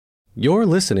You're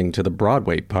listening to the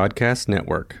Broadway Podcast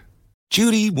Network.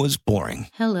 Judy was boring.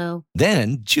 Hello.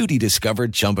 Then Judy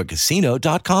discovered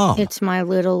ChumbaCasino.com. It's my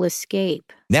little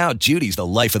escape. Now Judy's the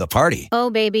life of the party. Oh,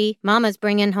 baby, mama's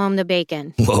bringing home the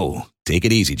bacon. Whoa, take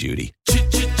it easy, Judy.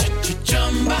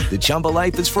 The Chumba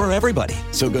life is for everybody.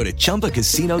 So go to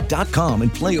ChumbaCasino.com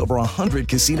and play over 100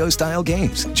 casino-style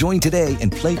games. Join today and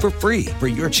play for free for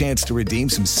your chance to redeem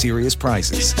some serious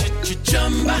prizes.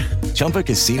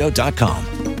 ChumbaCasino.com.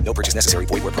 No purchase necessary.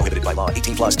 Void where prohibited by law.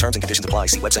 18 plus terms and conditions apply.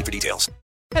 See website for details.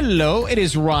 Hello, it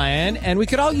is Ryan, and we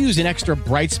could all use an extra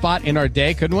bright spot in our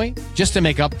day, couldn't we? Just to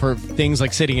make up for things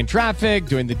like sitting in traffic,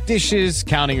 doing the dishes,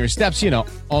 counting your steps,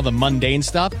 all the mundane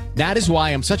stuff. That is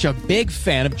why I'm such a big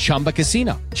fan of Chumba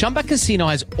Casino. Chumba Casino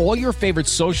has all your favorite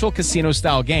social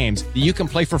casino-style games that you can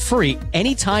play for free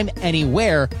anytime,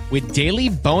 anywhere with daily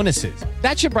bonuses.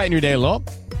 That should brighten your day a little.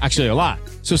 Actually, a lot.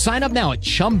 So sign up now at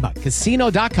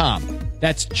ChumbaCasino.com.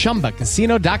 That's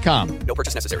ChumbaCasino.com. No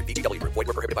purchase necessary. VGW Group. Void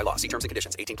where prohibited by law. See terms and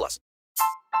conditions. 18 plus.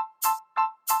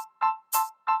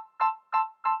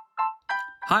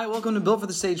 Hi, welcome to Built for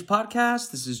the Stage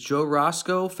podcast. This is Joe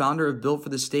Roscoe, founder of Built for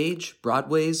the Stage,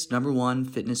 Broadway's #1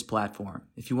 fitness platform.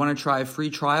 If you want to try a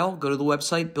free trial, go to the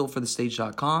website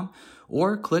builtforthestage.com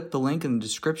or click the link in the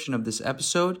description of this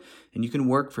episode, and you can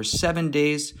work for 7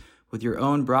 days with your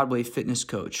own Broadway fitness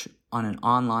coach on an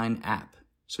online app.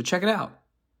 So check it out.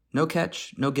 No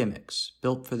catch, no gimmicks.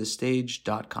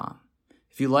 BuiltForTheStage.com.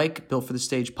 If you like Built for the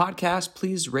Stage podcast,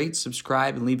 please rate,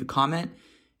 subscribe, and leave a comment.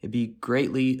 It'd be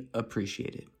greatly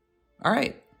appreciated. All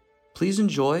right, please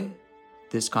enjoy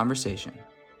this conversation.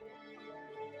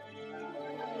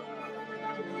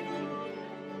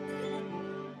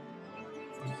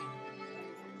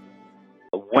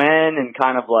 When and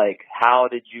kind of like how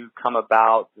did you come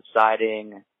about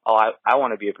deciding, I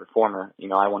want to be a performer,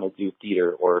 I want to do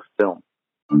theater or film?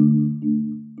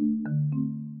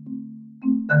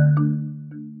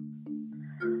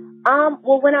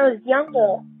 Well, when I was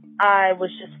younger, I was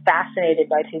just fascinated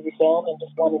by TV film and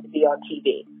just wanted to be on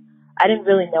TV. I didn't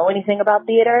really know anything about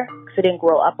theater because I didn't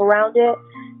grow up around it.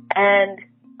 And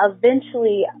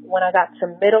eventually, when I got to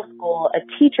middle school, a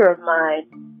teacher of mine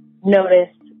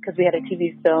noticed, because we had a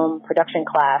TV film production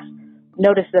class,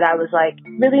 noticed that I was like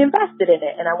really invested in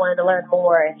it and I wanted to learn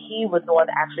more. And he was the one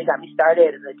that actually got me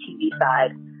started in the TV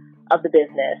side of the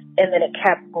business. And then it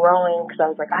kept growing because I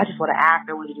was like, I just want to act,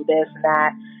 I want to do this and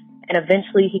that. And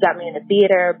eventually he got me into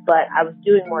theater, but I was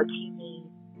doing more TV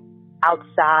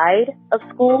outside of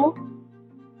school.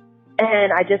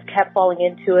 And I just kept falling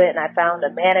into it, and I found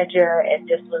a manager and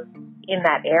just was in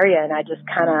that area, and I just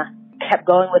kind of kept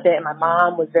going with it. And my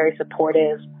mom was very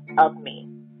supportive of me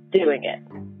doing it.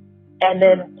 And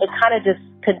then it kind of just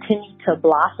continued to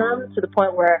blossom to the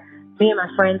point where me and my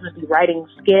friends would be writing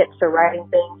skits or writing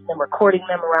things and recording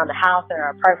them around the house in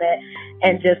our apartment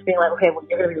and just being like, okay, well,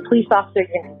 you're going to be the police officer, you're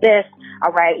going to do this,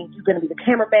 all right, and you're going to be the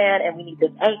cameraman, and we need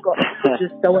this angle. It was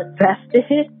just so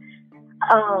invested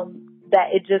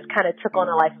that it just kind of took on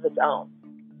a life of its own.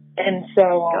 And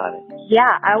so,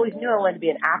 yeah, I always knew I wanted to be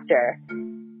an actor,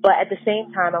 but at the same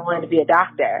time, I wanted to be a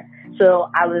doctor. So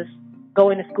I was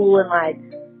going to school and like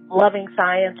loving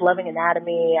science, loving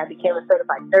anatomy. I became a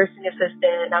certified nursing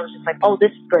assistant. And I was just like, oh,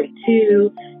 this is great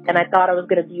too. And I thought I was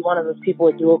going to be one of those people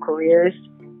with dual careers.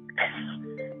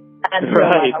 And so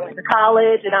I went to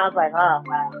college and I was like, oh,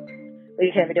 wow,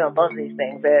 we can't be doing both of these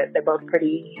things. They're both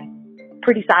pretty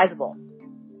sizable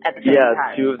at the same time.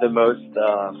 Yeah, two of the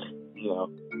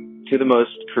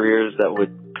most careers that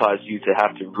would cause you to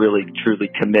have to really, truly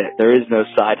commit. There is no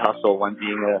side hustle, one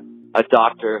being a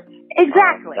doctor.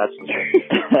 Exactly. That's for sure.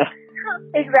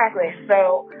 Exactly.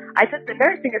 So I took the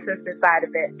nursing assistant side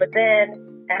of it,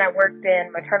 and I worked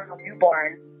in maternal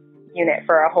newborn unit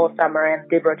for a whole summer and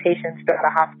did rotations throughout a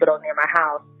hospital near my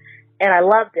house. And I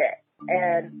loved it.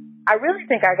 And I really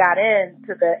think I got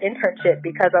into the internship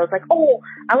because I was like, oh,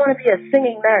 I want to be a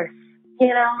singing nurse,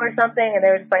 or something. And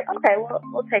they were just like, okay,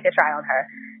 we'll take a try on her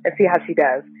and see how she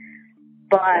does.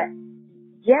 But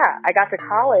yeah, I got to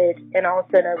college and all of a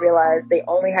sudden I realized they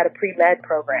only had a pre-med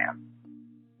program.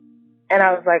 And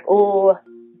I was like, oh,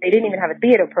 they didn't even have a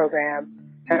theater program.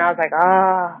 And I was like,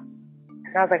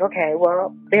 And I was like, okay,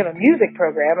 well, they have a music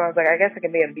program. I was like, I guess I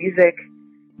can be a music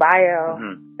bio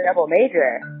double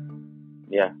major.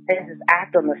 Yeah. And just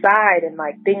act on the side. And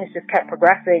like things just kept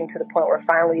progressing to the point where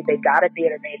finally they got a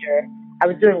theater major. I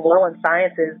was doing well in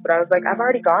sciences, but I was like, I've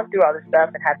already gone through all this stuff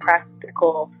and had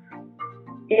practical,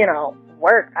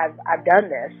 work. I've done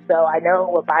this, so I know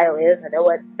what bio is. I know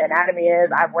what anatomy is.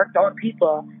 I've worked on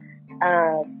people.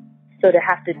 So to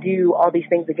have to do all these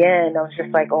things again, I was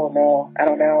just like, oh no, I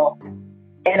don't know.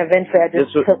 And eventually, I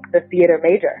just took the theater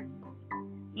major.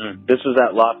 This was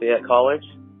at Lafayette College?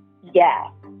 Yeah.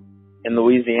 In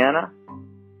Louisiana?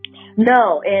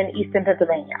 No, in Eastern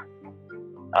Pennsylvania.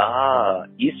 Ah,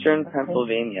 Eastern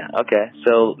Pennsylvania. Okay.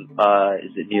 So,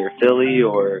 is it near Philly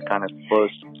or kind of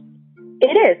close?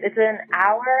 It is. It's an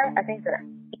hour. I think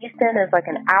Easton is like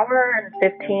an hour and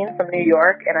 15 from New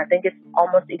York, and I think it's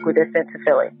almost equidistant to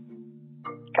Philly.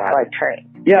 By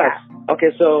train. Yes. Yeah.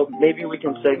 Okay, so maybe we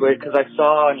can segue, because I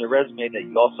saw on your resume that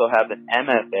you also have an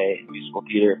MFA in musical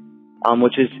theater,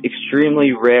 which is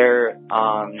extremely rare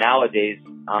nowadays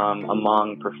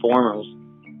among performers.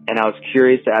 And I was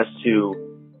curious as to,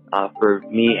 for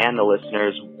me and the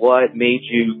listeners, what made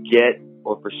you get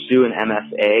or pursue an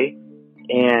MFA,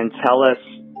 and tell us,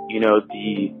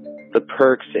 the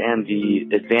perks and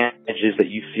the advantages that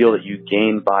you feel that you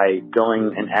gain by going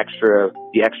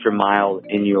the extra mile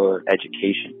in your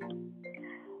education.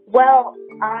 Well,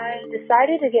 I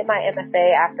decided to get my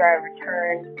MFA after I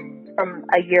returned from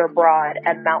a year abroad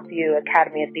at Mountview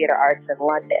Academy of Theatre Arts in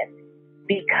London,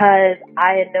 because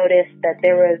I had noticed that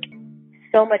there was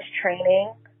so much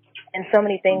training and so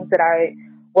many things that I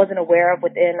wasn't aware of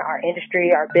within our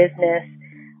industry, our business,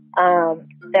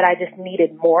 that I just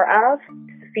needed more of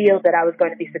to feel that I was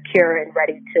going to be secure and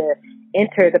ready to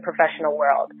enter the professional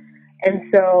world.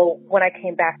 And so when I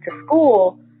came back to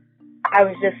school, I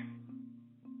was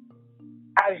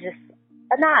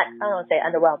not, I don't want to say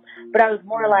underwhelmed, but I was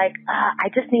more like, I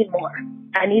just need more.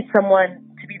 I need someone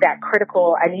to be that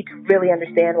critical. I need to really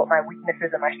understand what my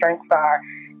weaknesses and my strengths are.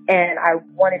 And I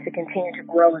wanted to continue to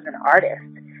grow as an artist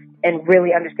and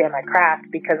really understand my craft,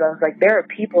 because I was like, there are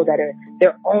people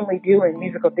they're only doing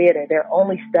musical theater. They're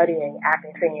only studying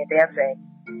acting, singing, and dancing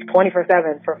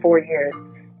 24/7 for 4 years.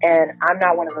 And I'm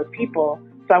not one of those people.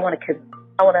 So I want to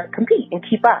compete and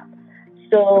keep up.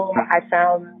 So I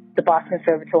found the Boston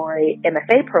Conservatory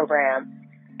MFA program.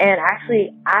 And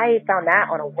actually, I found that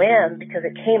on a whim because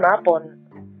it came up on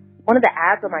one of the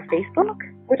ads on my Facebook,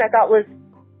 which I thought was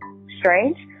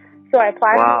strange. So I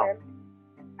applied for it.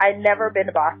 I'd never been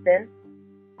to Boston.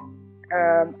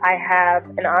 I have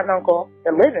an aunt and uncle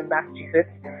that live in Massachusetts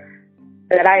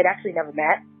that I had actually never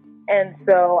met. And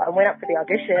so I went up for the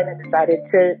audition and decided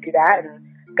to do that, and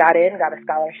got a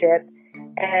scholarship.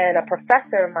 And a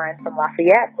professor of mine from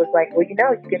Lafayette was like, well, you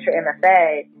get your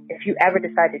MFA. If you ever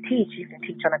decide to teach, you can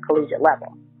teach on a collegiate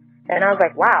level. And I was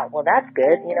like, wow, well, that's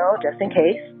good, just in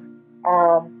case.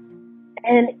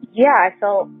 And yeah, I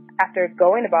felt after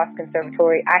going to Boston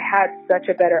Conservatory, I had such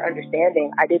a better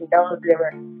understanding. I didn't know there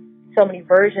were so many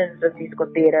versions of musical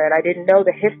theater, and I didn't know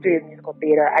the history of musical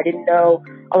theater. I didn't know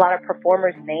a lot of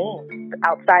performers' names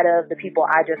outside of the people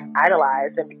I just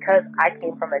idolized. And because I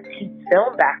came from a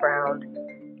film background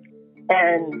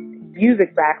and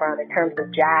music background in terms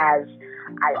of jazz,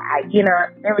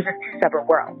 there was just two separate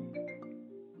worlds.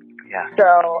 Yeah.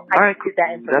 So I used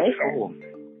that information. That's cool.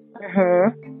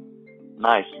 Mm-hmm.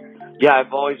 Nice. Yeah,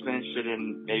 I've always been interested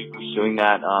in maybe pursuing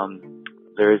that.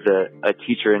 There is a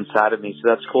teacher inside of me, so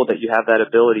that's cool that you have that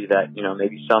ability that,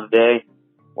 maybe someday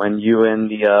when you and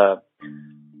the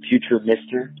future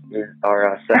mister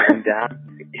are settling down,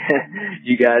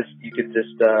 you could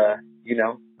just,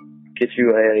 get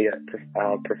you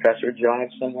a professor job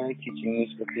somewhere teaching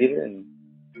musical theater and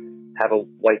have a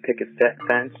white picket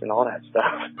fence and all that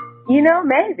stuff.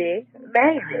 Maybe.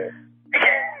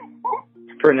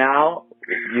 For now,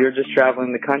 you're just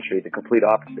traveling the country, the complete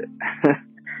opposite.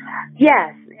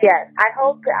 Yes. I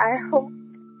hope,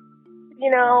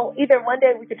 either one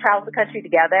day we could travel the country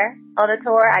together on a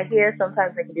tour. I hear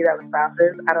sometimes they can do that with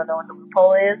spouses. I don't know what the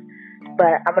loophole is,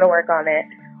 but I'm going to work on it.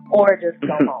 Or just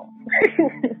go home.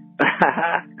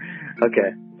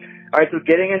 Okay. All right, so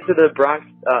getting into the Bronx,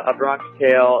 A Bronx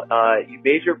Tale, you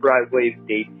made your Broadway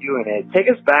debut in it. Take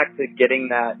us back to getting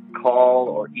that call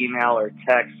or email or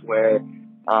text where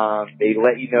they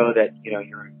let you know that,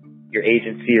 your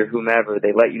agency or whomever,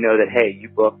 they let you know that, hey, you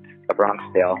booked A Bronx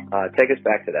Tale. Take us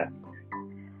back to that.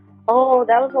 Oh,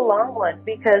 that was a long one,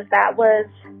 because that was,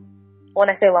 when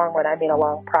I say long one, I mean a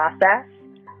long process.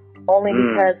 Only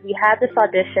because we had this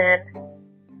audition,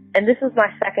 and this was my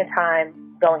second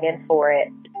time going in for it.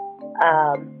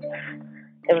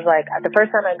 It was like, the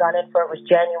first time I got in for it was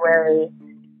January,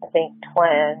 I think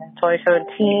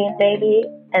 2017 maybe,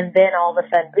 and then all of a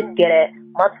sudden didn't get it.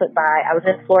 Months went by. I was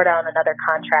in Florida on another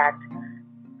contract,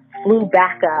 flew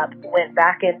back up, went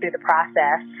back in through the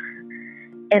process,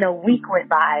 and a week went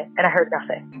by and I heard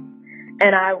nothing.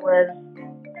 And I was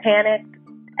panicked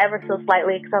ever so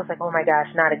slightly because I was like, oh my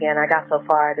gosh, not again. I got so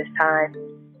far this time.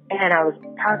 And I was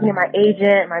talking to my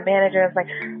agent, my manager. I was like,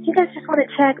 you guys just want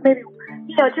to check, maybe,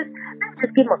 just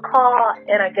give them a call.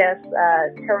 And I guess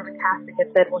Taylor McCasting had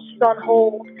said, well, she's on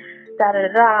hold.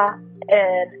 da-da-da-da.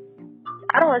 And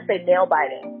I don't want to say nail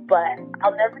biting, but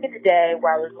I'll never forget the day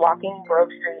where I was walking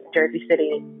Grove Street in Jersey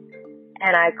City,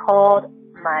 and I called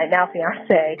my now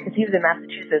fiance, because he was in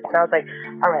Massachusetts, and I was like,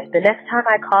 all right, the next time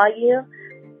I call you,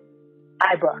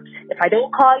 I booked. If I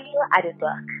don't call you, I didn't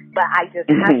book. But I just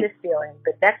have this feeling,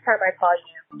 the next time I call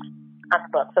you, I'm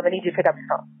booked. So I need you to pick up your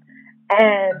phone.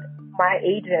 And my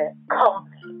agent called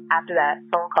me after that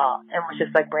phone call and was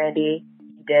just like, Brandy,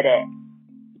 you did it.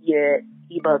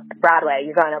 You booked Broadway.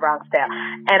 You're going to Bronxdale.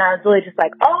 And I was really just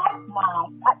like, oh my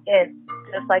God. And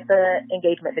just like the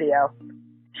engagement video.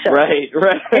 Show. Right.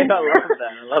 I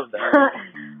love that.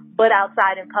 But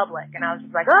outside in public. And I was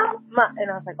just like, and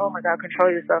I was like, oh my God,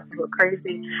 control yourself. You look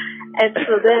crazy. And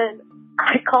so then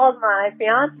I called my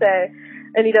fiance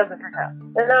and he doesn't pick up.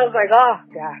 And I was like, oh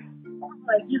God. I'm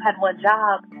like, you had one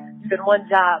job. You did one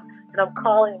job. And I'm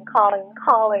calling.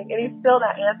 And he's still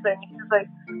not answering. He's like,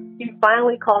 he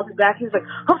finally calls me back. He's like,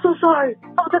 I'm so sorry.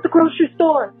 I was at the grocery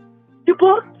store. You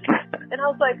booked? And I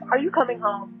was like, are you coming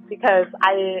home? Because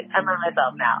I'm on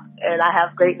myself now. And I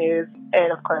have great news.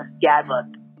 And of course, yeah, I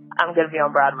booked. I'm going to be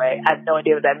on Broadway. I have no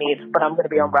idea what that means, but I'm going to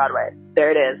be on Broadway.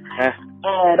 There it is.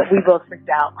 And we both freaked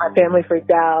out. My family freaked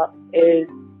out.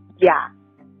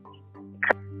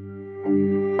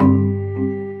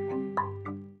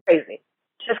 Crazy.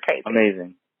 Just crazy.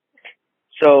 Amazing.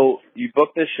 So you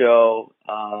booked the show.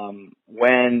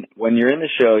 When you're in the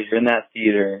show, you're in that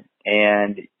theater,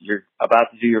 and you're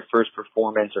about to do your first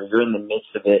performance, or you're in the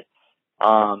midst of it.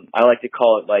 I like to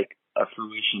call it like a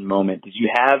fruition moment. Did you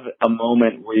have a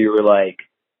moment where you were like,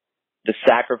 the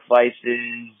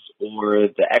sacrifices or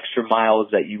the extra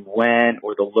miles that you went,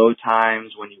 or the low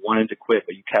times when you wanted to quit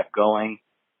but you kept going?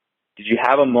 Did you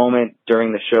have a moment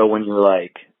during the show when you were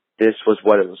like, this was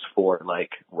what it was for?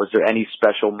 Like, was there any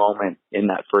special moment in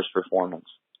that first performance?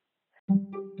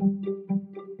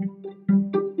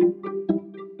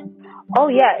 Oh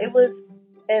yeah, it was,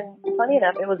 and funny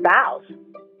enough, it was vows.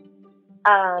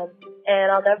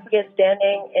 And I'll never forget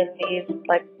standing in these,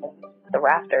 like, the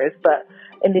rafters, but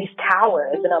in these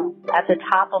towers, and I'm at the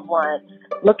top of one,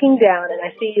 looking down, and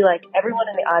I see, like, everyone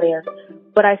in the audience,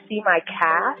 but I see my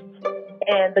cast,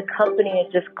 and the company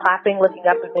is just clapping, looking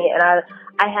up at me, and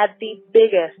I had the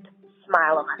biggest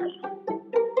smile on my face.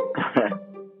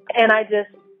 And I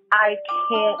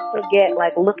can't forget,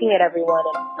 like, looking at everyone,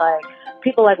 and, like,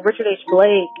 people like Richard H.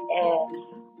 Blake, and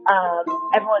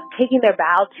everyone taking their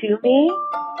bow to me,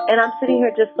 and I'm sitting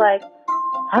here just like,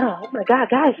 oh my God,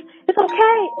 guys, it's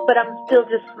okay. But I'm still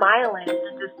just smiling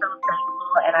and just so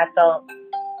thankful, and I felt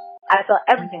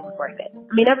everything was worth it.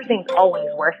 I mean, everything's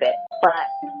always worth it, but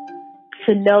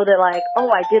to know that, like, oh,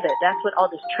 I did it. That's what all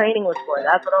this training was for.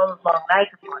 That's what all those long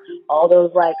nights were for. All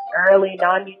those, like, early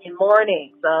non-union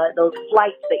mornings, those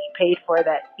flights that you paid for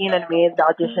that, you know what I mean, the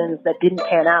auditions that didn't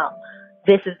pan out.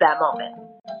 This is that moment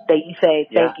that you say,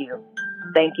 thank you.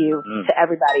 Thank you to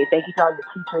everybody. Thank you to all your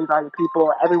teachers, all your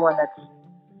people, everyone that's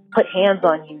put hands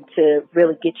on you to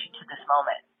really get you to this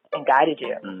moment and guided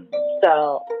you.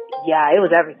 So, yeah, it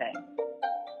was everything.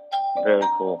 Very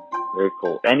cool.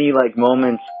 Any, like,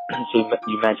 moments, so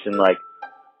you mentioned, like,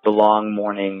 the long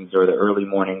mornings or the early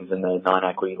mornings in the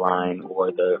non-equity line,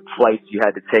 or the flights you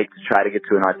had to take to try to get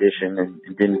to an audition and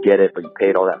didn't get it, but you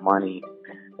paid all that money.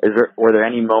 Were there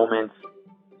any moments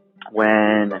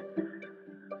when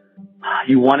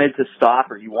you wanted to stop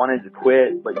or you wanted to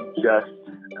quit, but you just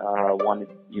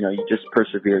you just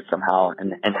persevered somehow?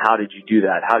 And how did you do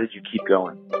that? How did you keep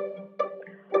going?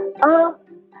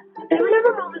 There were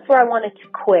never moments where I wanted to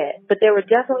quit, but there were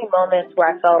definitely moments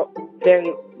where I felt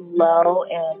very low,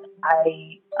 and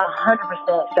I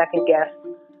 100% second guessed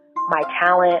my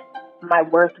talent, my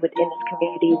worth within this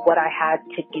community, what I had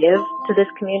to give to this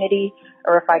community,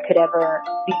 or if I could ever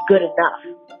be good enough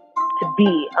to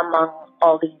be among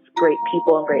all these great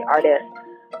people and great artists.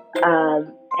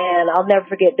 And I'll never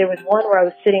forget, there was one where I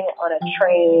was sitting on a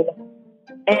train,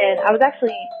 and I was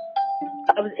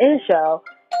in a show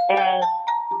and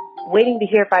waiting to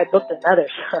hear if I booked another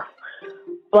show.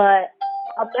 But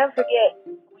I'll never forget,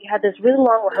 we had this really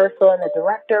long rehearsal, and the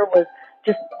director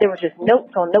there were just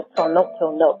notes on notes on notes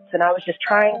on notes, and I was just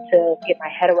trying to get my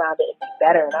head around it and be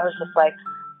better. And I was just like,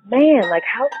 man, like,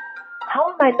 how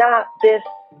am I not this,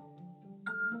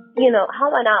 how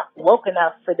am I not woke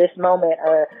enough for this moment,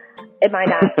 or am I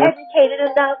not educated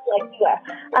enough? Like,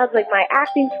 I was like, my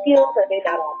acting skills, are they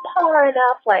not on par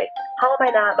enough? Like, how am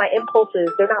I not, my impulses,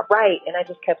 they're not right. And I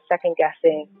just kept second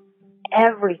guessing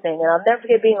everything. And I'll never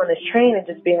forget being on this train and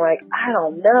just being like, I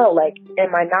don't know, like,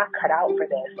 am I not cut out for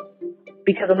this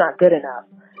because I'm not good enough?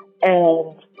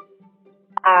 And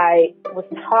I was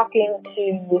talking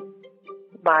to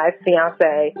my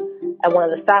fiance at one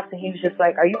of the stops, and he was just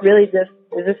like,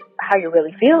 is this how you're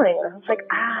really feeling? And I was like,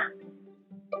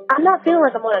 I'm not feeling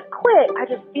like I'm going to quit. I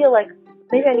just feel like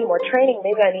maybe I need more training.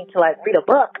 Maybe I need to like read a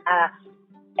book.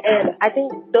 And I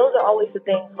think those are always the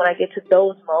things when I get to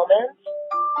those moments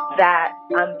that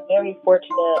I'm very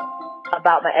fortunate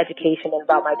about my education and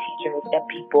about my teachers and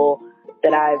people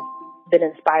that I've been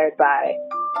inspired by,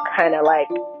 kind of like,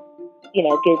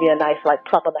 give you a nice like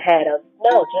plump on the head of,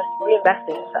 no, just reinvest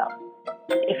in yourself.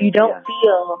 If you don't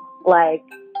feel like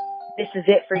this is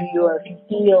it for you, or if you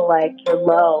feel like you're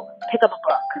low, pick up a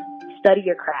book, study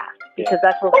your craft, because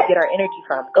that's where we get our energy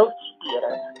from. Go see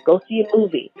theater, go see a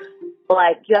movie.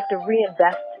 Like, you have to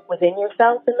reinvest within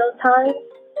yourself in those times.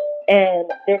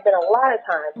 And there's been a lot of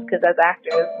times, because as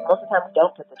actors, most of the time we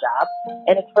don't get the job,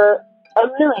 and it's for a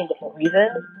million different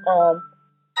reasons,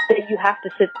 that you have to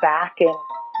sit back and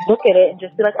look at it and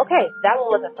just be like, okay, that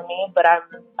one wasn't for me, but I'm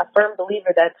a firm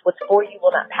believer that what's for you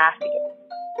will not pass you.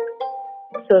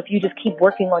 So if you just keep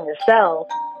working on yourself,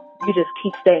 you just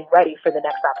keep staying ready for the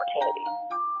next opportunity.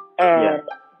 And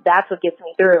that's what gets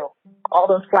me through all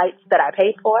those flights that I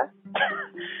paid for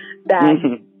that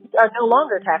are no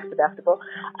longer tax deductible.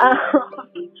 And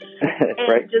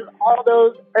right. just all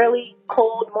those early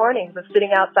cold mornings of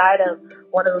sitting outside of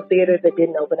one of those theaters that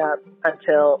didn't open up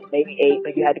until maybe 8,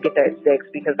 but you had to get there at 6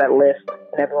 because that list,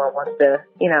 and everyone wants to,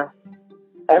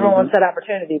 everyone wants that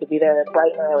opportunity to be there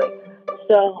bright and early.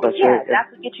 So, that's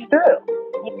what gets you through.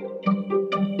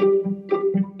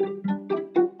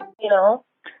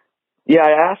 Yeah,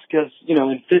 I ask because,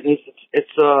 in fitness,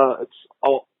 it's a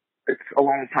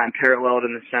lot of time paralleled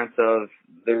in the sense of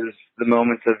there's the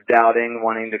moments of doubting,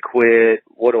 wanting to quit,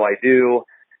 what do I do?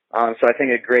 So I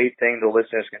think a great thing the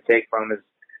listeners can take from is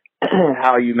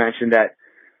how you mentioned that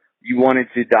you wanted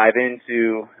to dive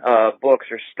into books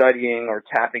or studying or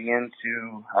tapping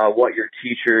into what your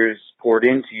teachers poured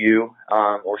into you,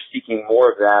 or seeking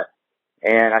more of that.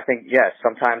 And I think, yes,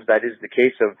 sometimes that is the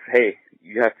case of, hey,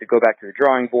 you have to go back to the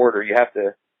drawing board, or you have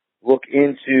to look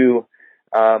into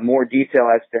more detail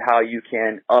as to how you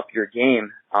can up your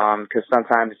game, because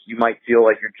sometimes you might feel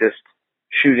like you're just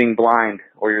shooting blind,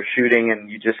 or you're shooting and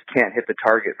you just can't hit the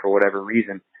target for whatever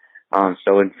reason.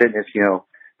 So in fitness,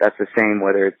 that's the same,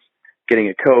 whether it's getting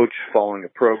a coach, following a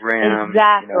program.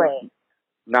 Exactly.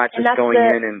 Not just going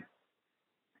in and,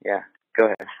 go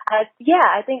ahead.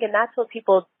 I think, and that's what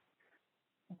people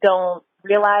don't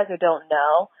realize or don't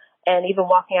know. And even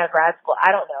walking out of grad school,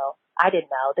 I didn't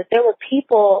know that there were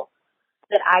people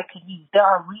that I could use. There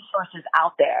are resources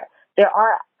out there. There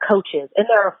are coaches, and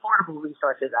there are affordable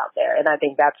resources out there. And I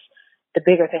think that's the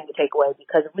bigger thing to take away,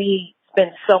 because we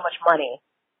spend so much money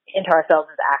into ourselves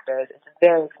as actors. It's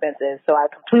very expensive, so I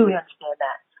completely understand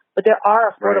that. But there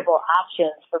are affordable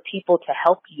options for people to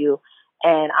help you.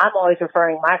 And I'm always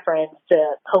referring my friends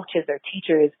to coaches or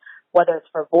teachers, whether it's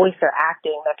for voice or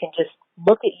acting, that can just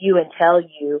look at you and tell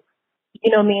you,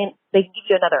 they can give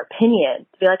you another opinion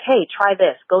to be like, hey, try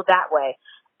this, go that way.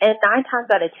 And 9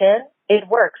 times out of 10, it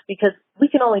works, because we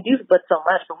can only do but so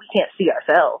much, but we can't see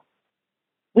ourselves.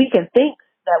 We can think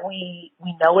that we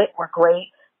know it, we're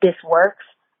great, this works,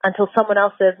 until someone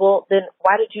else says, well, then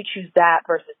why did you choose that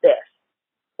versus this?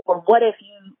 Or what if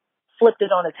you flipped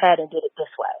it on its head and did it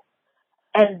this way?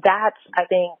 And that's, I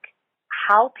think,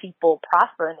 how people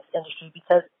prosper in this industry,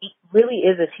 because it really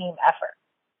is a team effort.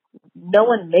 No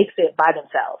one makes it by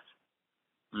themselves.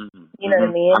 Mm-hmm. You know what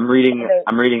I mean?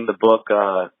 I'm reading the book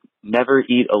Never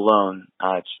Eat Alone.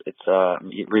 It's I'm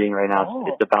reading right now.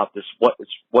 It's about this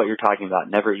what you're talking about.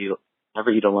 Never eat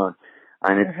alone.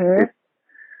 And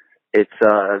it's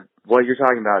what you're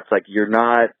talking about. It's like, you're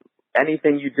not,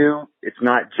 anything you do, it's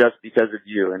not just because of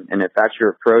you. And if that's your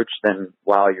approach, then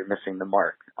wow, you're missing the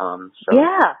mark. I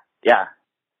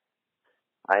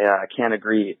can't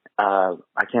agree.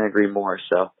 I can't agree more.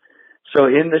 So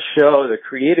in the show, the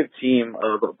creative team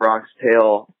of Bronx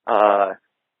Tale,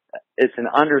 it's an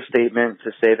understatement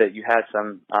to say that you had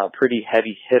some pretty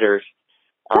heavy hitters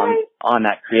on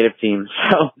that creative team.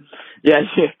 So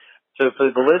so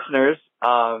for the listeners,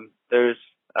 there's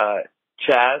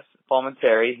Chaz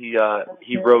Palminteri.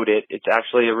 He wrote it. It's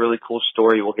actually a really cool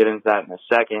story. We'll get into that in a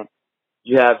second.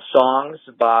 You have songs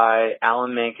by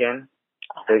Alan Menken,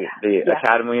 the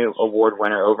Academy Award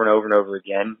winner, over and over and over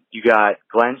again. You got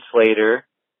Glenn Slater.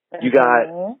 You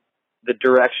got the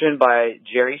direction by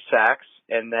Jerry Sachs,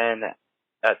 and then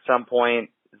at some point,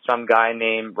 some guy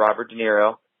named Robert De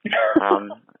Niro.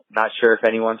 Not sure if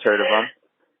anyone's heard of him.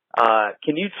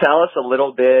 Can you tell us a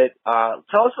little bit?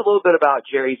 About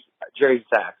Jerry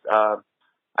Sachs.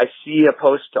 I see a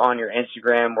post on your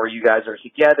Instagram where you guys are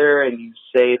together, and you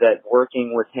say that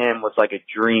working with him was like a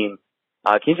dream.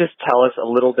 Can you just tell us a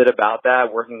little bit about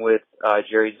that, working with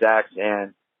Jerry Zaks,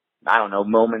 and, I don't know,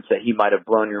 moments that he might have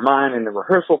blown your mind in the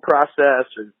rehearsal process,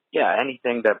 or,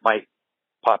 anything that might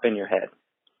pop in your head?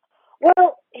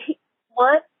 Well,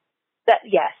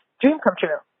 yes, dream come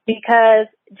true. Because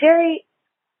Jerry,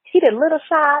 he did Little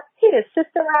Shop, he did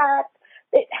Sister Act.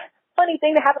 Funny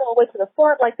thing that happened on the way to the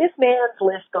fort, like this man's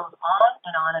list goes on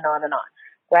and on and on and on,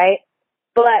 right?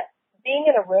 But being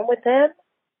in a room with him,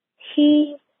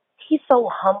 he's so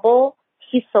humble,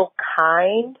 he's so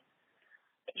kind,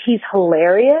 he's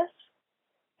hilarious,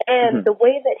 and the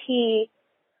way that he,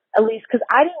 at least, because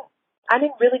I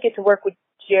didn't really get to work with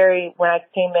Jerry when I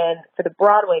came in for the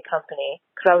Broadway company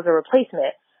because I was a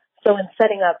replacement. So in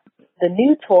setting up the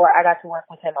new tour, I got to work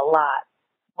with him a lot,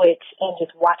 and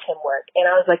just watch him work. And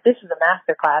I was like, this is a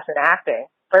master class in acting,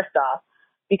 first off,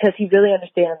 because he really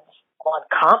understands on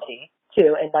comedy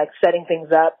too, and like setting things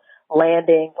up,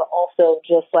 landing, but also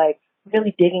just like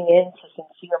really digging into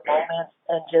sincere moments,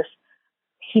 and just,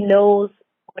 he knows,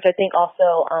 which I think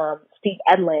also Steve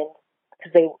Edlund,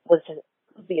 because they was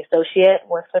the associate,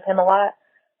 works with him a lot.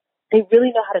 They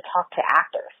really know how to talk to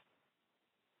actors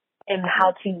and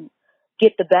how to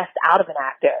get the best out of an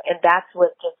actor. And that's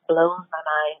what just blows my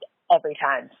mind every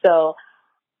time. So,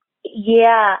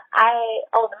 yeah,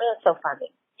 the man's so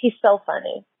funny. He's so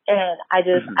funny. And I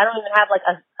don't even have like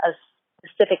a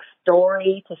specific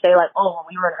story to say like, oh, when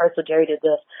we were in rehearsal, Jerry did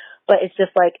this. But it's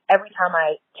just like every time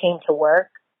I came to work,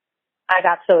 I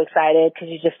got so excited because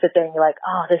you just sit there and you're like,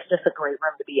 oh, this is just a great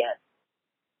room to be in.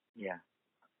 Yeah.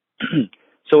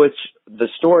 So it's the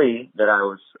story that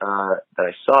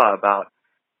I saw about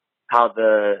how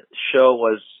the show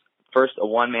was first a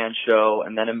one-man show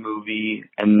and then a movie,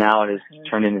 and now it has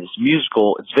turned into this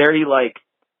musical. It's very like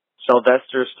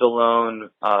Sylvester Stallone,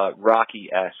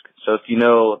 Rocky-esque. So if you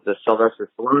know the Sylvester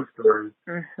Stallone story,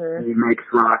 he makes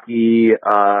Rocky,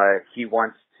 he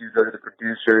wants to go to the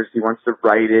producers, he wants to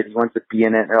write it, he wants to be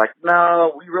in it, and they're like,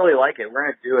 no, we really like it, we're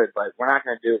going to do it, but we're not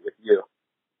going to do it with you.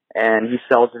 And he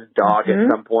sells his dog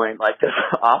at some point, like this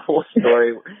awful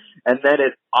story. And then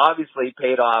it obviously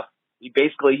paid off. He's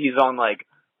on like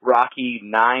Rocky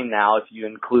 9 now, if you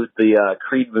include the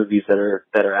Creed movies that are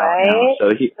out now.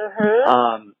 So he,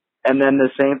 and then the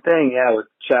same thing, with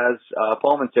Chaz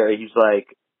Palminteri. He's like,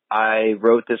 I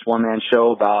wrote this one-man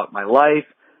show about my life,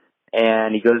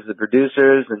 and he goes to the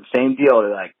producers, and same deal.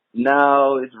 They're like,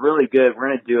 no, it's really good, we're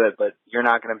going to do it, but you're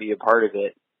not going to be a part of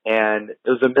it. And it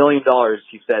was $1 million,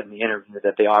 he said in the interview,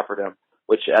 that they offered him,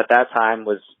 which at that time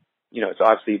was, it's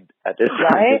obviously at this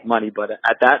time big money, but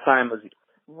at that time was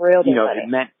real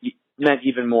money. It meant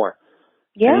even more.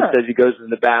 Yeah. And he says he goes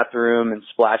in the bathroom and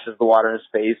splashes the water in his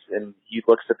face, and he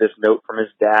looks at this note from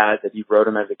his dad that he wrote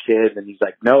him as a kid, and he's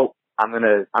like, no,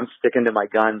 I'm sticking to my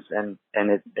guns, and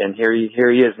here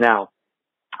he is now.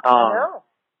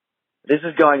 This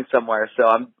is going somewhere,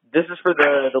 so this is for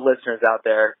the listeners out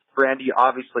there. Brandy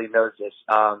obviously knows this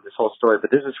whole story,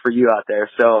 but this is for you out there.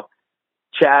 So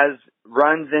Chaz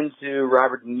runs into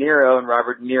Robert De Niro, and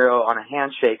Robert De Niro on a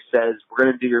handshake says, we're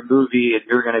going to do your movie, and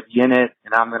you're going to be in it,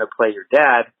 and I'm going to play your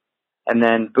dad. And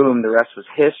then, boom, the rest was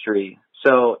history.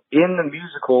 So in the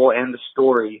musical and the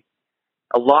story,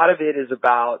 a lot of it is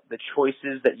about the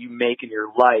choices that you make in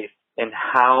your life and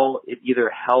how it either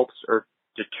helps or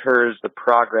deters the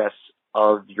progress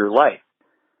of your life.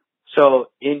 So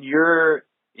in your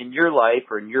life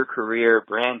or in your career,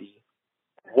 Brandy,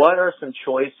 what are some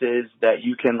choices that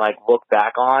you can like look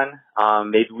back on?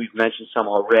 Maybe we've mentioned some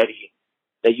already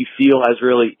that you feel has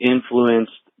really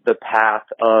influenced the path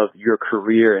of your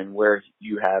career and where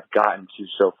you have gotten to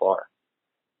so far.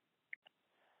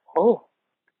 Oh,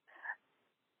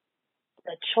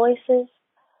 the choices.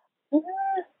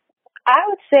 I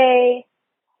would say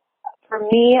for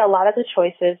me, a lot of the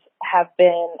choices have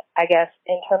been, I guess,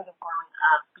 in terms of growing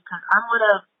up, because I'm one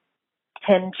of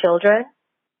 10 children.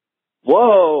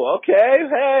 Whoa, okay,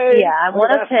 hey. Yeah, I'm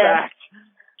one of 10.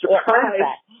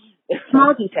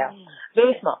 Small detail,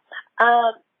 very small.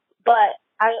 But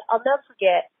I'll never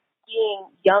forget being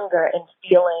younger and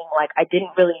feeling like I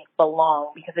didn't really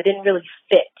belong because I didn't really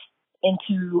fit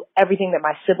into everything that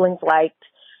my siblings liked.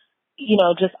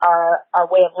 Just our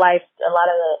way of life, a lot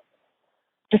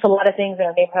of things in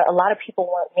our neighborhood. A lot of people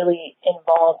weren't really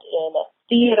involved in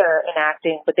theater and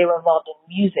acting, but they were involved in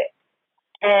music.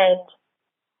 And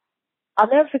I'll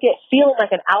never forget feeling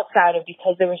like an outsider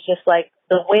because there was just like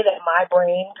the way that my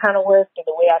brain kind of worked and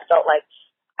the way I felt like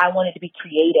I wanted to be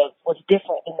creative was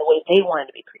different than the way they wanted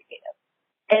to be creative.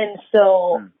 And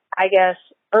so I guess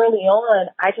early on,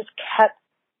 I just kept,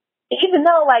 even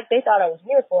though like they thought I was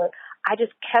weird for it, I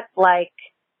just kept like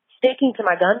sticking to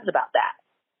my guns about that.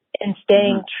 and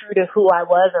staying true to who I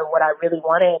was or what I really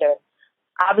wanted, and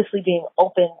obviously being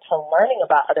open to learning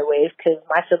about other ways, because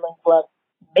my siblings loved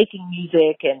making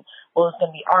music and well, it was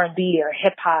going to be R&B or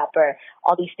hip hop or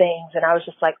all these things. And I was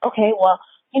just like, okay, well,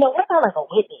 what about like a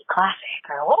Whitney classic,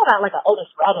 or what about like an Otis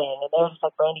Redding? And they were just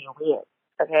like, Brandy, you're weird.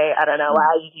 Okay, I don't know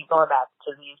why you keep going back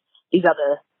to these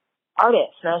other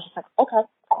artists. And I was just like, okay,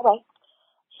 all right.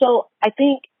 So I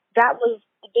think that was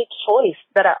the big choice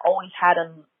that I always had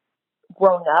in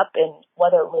growing up, and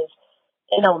whether it was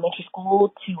in elementary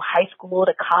school to high school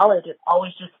to college, it's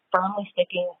always just firmly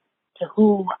sticking to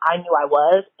who I knew I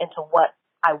was and to what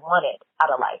I wanted out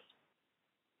of life.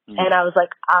 And I was like,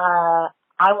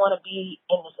 I want to be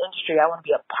in this industry. I want to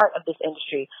be a part of this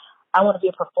industry. I want to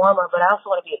be a performer, but I also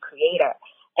want to be a creator.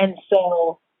 And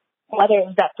so whether it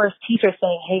was that first teacher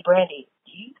saying, hey, Brandy,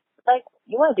 you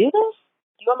want to do this?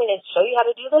 Do you want me to show you how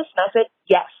to do this? And I said,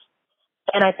 yes.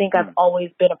 And I think I've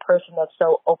always been a person that's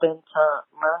so open to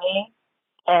learning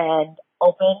and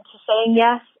open to saying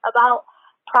yes about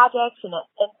projects and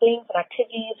things and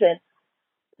activities. And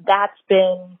that's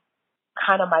been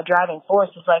kind of my driving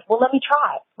force. Is like, well, let me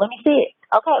try. Let me see it.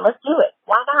 Okay, let's do it.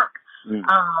 Why not?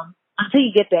 Until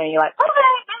you get there and you're like,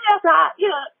 okay, maybe that's not,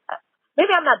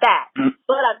 maybe I'm not that,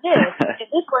 but I'm this, and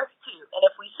this works too. And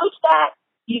if we switch that,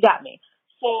 you got me.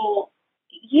 So,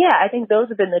 yeah, I think those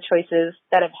have been the choices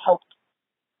that have helped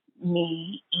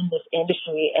me in this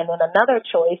industry. And then another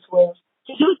choice was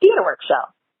to do a theater work show,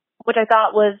 which I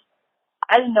thought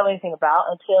I didn't know anything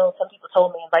about until some people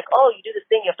told me, like, oh, you do this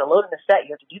thing, you have to load in the set,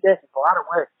 you have to do this, it's a lot of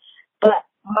work. But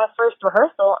my first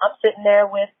rehearsal, I'm sitting there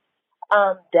with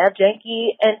Dev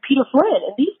Janke and Peter Flynn,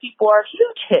 and these people are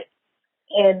huge hits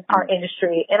in our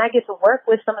industry, and I get to work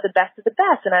with some of the best,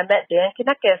 and I met Dan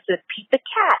Kanekis and Pete the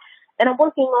Cat, and I'm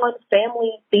working on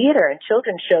family theater and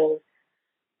children's shows,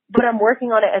 but I'm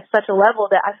working on it at such a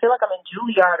level that I feel like I'm in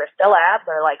Juilliard or Stella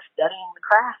Adler, like studying the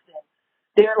craft, and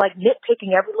they're like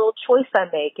nitpicking every little choice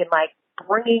I make and like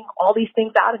bringing all these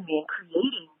things out of me and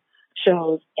creating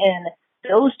shows. And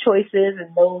those choices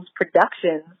and those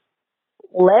productions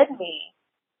led me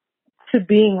to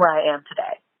being where I am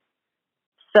today.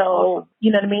 So,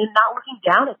 you know what I mean? Not looking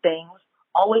down at things,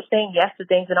 always saying yes to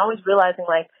things, and always realizing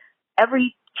like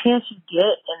every chance you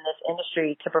get in this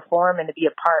industry to perform and to be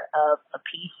a part of a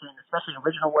piece, and especially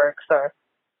original works or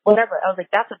whatever, I was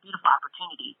like, that's a beautiful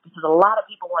opportunity, because a lot of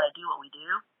people want to do what we do,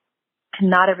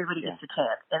 and not everybody gets a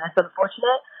chance. And it's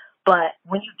unfortunate, but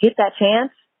when you get that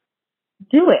chance,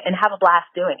 do it and have a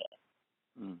blast doing it.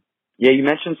 Yeah, you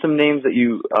mentioned some names that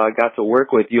you got to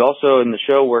work with. You also, in the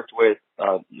show, worked with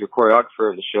your choreographer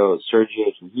of the show,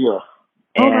 Sergio Trujillo.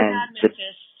 Oh my God, Memphis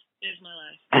is my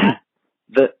life.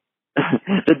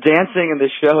 The dancing in the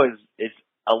show is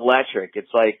electric.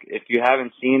 It's like, if you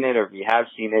haven't seen it, or if you have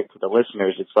seen it, to the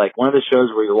listeners, it's like one of the shows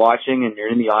where you're watching and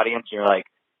you're in the audience and you're like,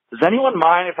 does anyone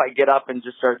mind if I get up and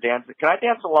just start dancing? Can I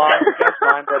dance along? Do you guys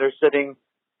mind that are sitting?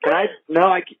 No,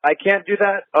 I can't do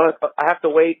that. I have to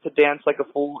wait to dance like a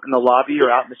fool in the lobby or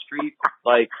out in the street.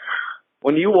 Like,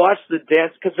 when you watch the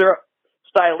dance, because they're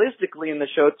stylistically in the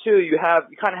show too, you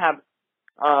kind of have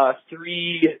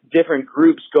three different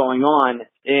groups going on,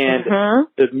 and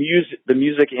the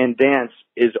music and dance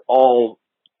is all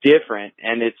different,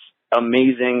 and it's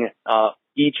amazing,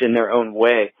 each in their own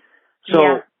way.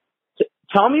 So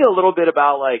tell me a little bit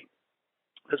about, like,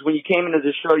 because when you came into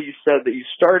the show, you said that you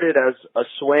started as a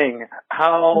swing.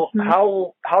 How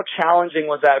challenging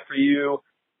was that for you,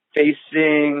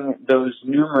 facing those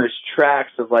numerous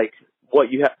tracks of, like,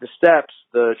 what you have, the steps,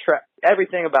 the track,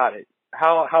 everything about it?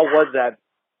 How was that?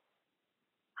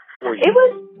 It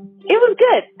was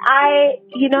good.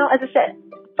 As I said,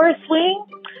 for a swing,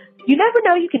 you never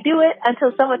know you can do it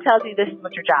until someone tells you this is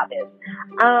what your job is.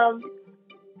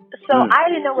 So I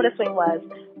didn't know what a swing was.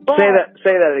 But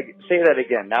Say that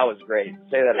again. That was great.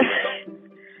 Say that again.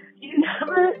 You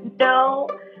never know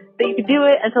that you can do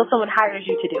it until someone hires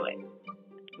you to do it.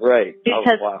 Right.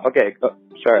 Because, wow. Okay.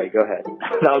 Sorry. Go ahead.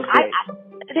 That was great.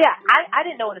 I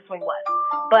didn't know what a swing was,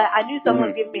 but I knew someone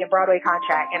was giving me a Broadway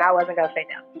contract, and I wasn't going to say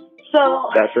no.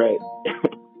 So that's right.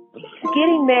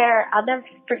 Getting there, I'll never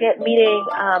forget meeting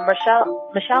Michelle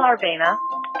Arvena,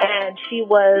 and she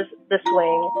was the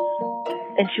swing,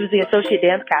 and she was the associate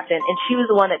dance captain, and she was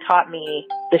the one that taught me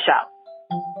the show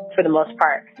for the most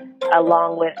part,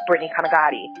 along with Brittany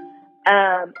Kanagati.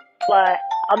 But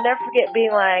I'll never forget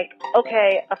being like,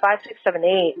 okay, a 5, 6, 7,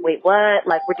 8. Wait, what?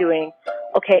 Like, we're doing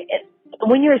okay.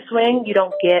 When you're a swing, you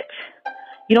don't get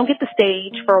the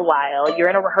stage for a while. You're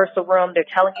in a rehearsal room. They're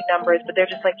telling you numbers, but they're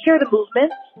just like, here are the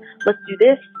movements. Let's do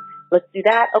this. Let's do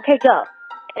that. Okay, go.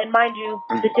 And mind you,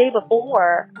 the day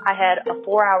before, I had a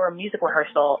 4-hour music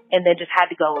rehearsal and then just had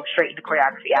to go straight into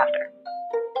choreography after.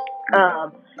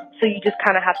 So you just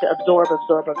kind of have to absorb.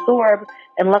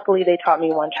 And luckily they taught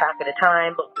me one track at a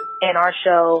time. In our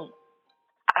show,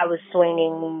 I was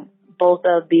swinging both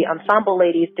of the ensemble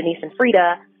ladies, Denise and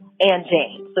Frida, and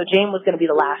Jane. So Jane was going to be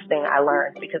the last thing I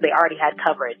learned because they already had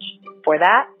coverage for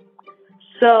that.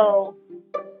 So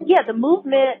yeah, the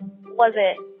movement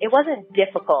wasn't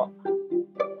difficult,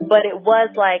 but it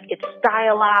was like, it's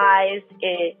stylized.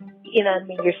 You know what I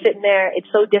mean? You're sitting there. It's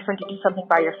so different to do something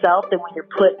by yourself than when you're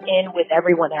put in with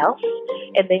everyone else.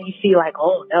 And then you see like,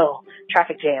 oh no,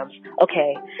 traffic jams.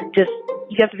 Okay.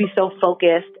 You have to be so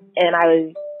focused. And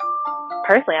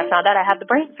personally, I found out I have the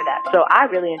brain for that. So I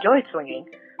really enjoyed swinging.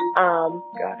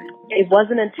 Got it. It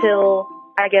wasn't until,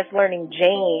 I guess, learning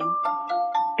Jane,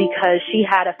 because she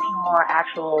had a few more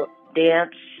actual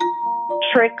dance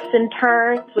tricks and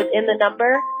turns within the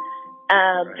number,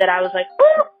 that I was like,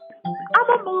 oh,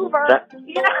 I'm a mover.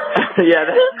 You know? Yeah,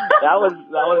 that was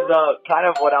kind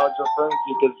of what I was referring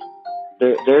to,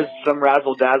 because there's some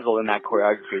razzle dazzle in that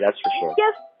choreography, that's for sure.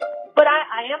 Yes, but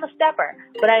I am a stepper,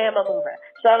 but I am a mover.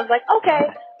 So I was like,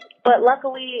 okay. But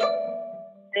luckily,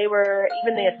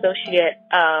 even the associate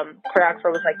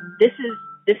choreographer was like, this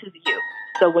is you.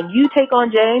 So when you take on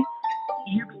Jane,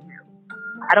 you be you.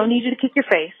 I don't need you to kick your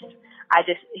face.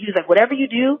 He was like, whatever you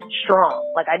do,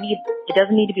 strong. Like it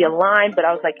doesn't need to be a line, but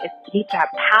I was like, it needs to have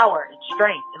power and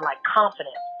strength and like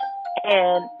confidence.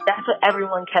 And that's what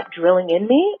everyone kept drilling in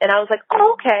me. And I was like,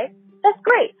 oh, okay, that's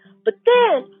great. But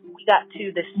then we got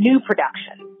to this new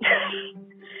production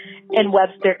and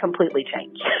Webster completely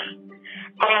changed.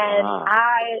 And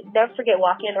I never forget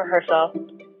walking in rehearsal,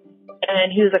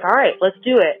 and he was like, all right, let's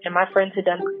do it. And my friends had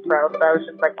done pro, so I was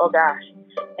just like, oh gosh.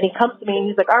 And he comes to me and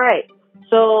he's like, all right,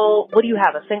 so what do you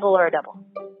have, a single or a double?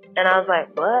 And I was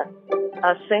like, what?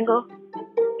 A single?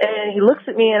 And he looks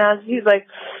at me and he's like,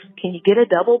 can you get a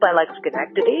double by like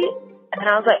Schenectady? And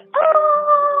I was like,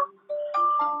 oh,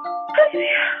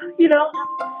 you know,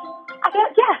 I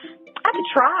thought, yes, I could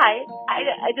try.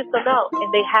 I just don't know.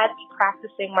 And they had me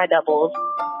practicing my doubles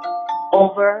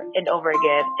over and over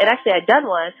again. And actually I'd done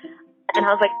one and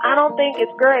I was like, I don't think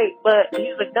it's great, but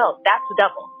he was like, no, that's a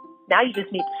double. Now you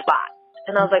just need to spot.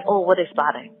 And I was like, oh, what is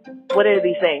spotting? What are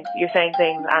these things? You're saying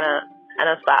things on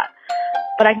a spot.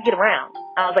 But I can get around.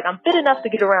 I was like, I'm fit enough to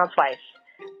get around twice.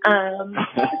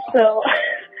 So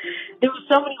there was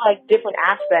so many like different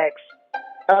aspects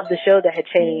of the show that had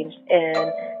changed,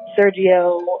 and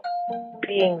Sergio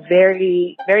being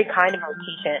very, very kind and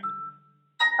patient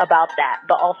about that,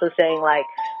 but also saying like,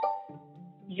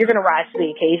 you're going to rise to the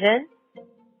occasion.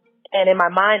 And in my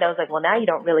mind, I was like, well, now you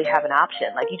don't really have an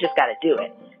option. Like, you just got to do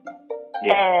it.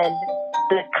 Yeah. And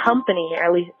the company, or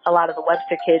at least a lot of the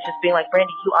Webster kids, just being like,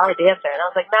 Brandy, you are a dancer. And I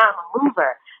was like, nah, I'm a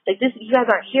mover. Like, you guys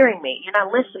aren't hearing me. You're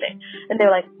not listening. And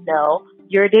they're like, no,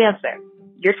 you're a dancer.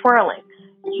 You're twirling.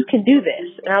 You can do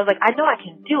this. And I was like, I know I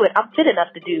can do it. I'm fit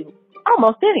enough to do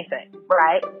almost anything,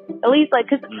 right? At least,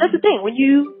 like, because that's the thing. When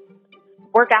you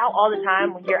work out all the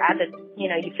time, when you're at the,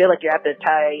 you know, you feel like you're at the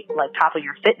top of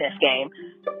your fitness game.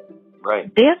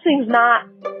 Right. Dancing's not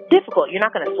difficult. You're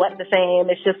not going to sweat the same.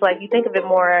 It's just like, you think of it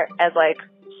more as like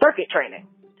circuit training,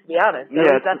 to be honest.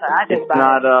 Yeah, that's how I think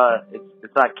about it.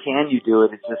 It's not can you do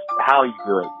it, it's just how you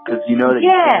do it. Because you know that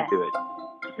you can't do it.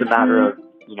 It's a matter of,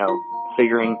 you know,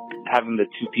 having the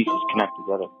two pieces connect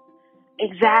together.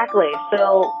 Exactly.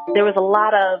 So there was a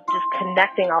lot of just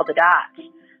connecting all the dots.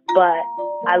 But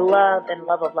I love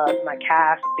my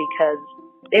cast, because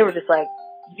they were just like,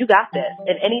 you got this.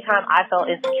 And anytime I felt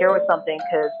insecure with something,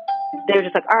 because they were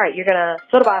just like, all right, you're going to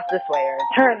soda boss this way, or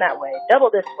turn that way,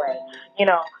 double this way, you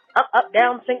know, up,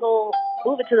 down, single,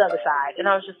 move it to the other side. And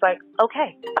I was just like,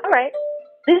 okay, all right,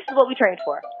 this is what we trained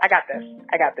for. I got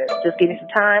this. Just give me some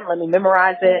time. Let me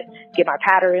memorize it, get my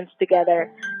patterns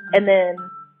together. And then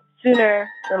sooner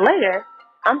than later,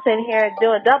 I'm sitting here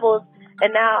doing doubles.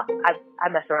 And now I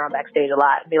mess around backstage a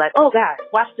lot and be like, oh, guys,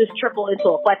 watch this triple into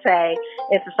a flexe,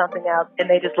 into something else. And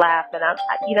they just laugh. And I'm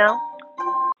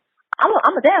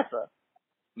a dancer.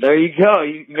 There you go.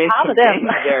 You made some things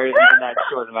there in that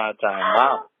short amount of time.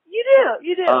 Wow. You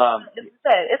do. As I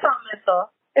said, it's all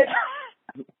mental.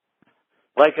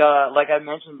 Like I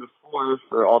mentioned before,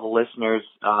 for all the listeners,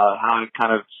 how I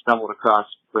kind of stumbled across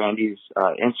Brandy's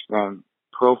Instagram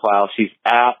profile. She's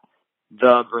at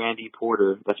The Brandy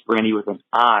Porter. That's Brandy with an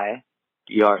I,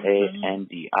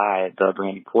 Brandi, The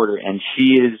Brandy Porter. And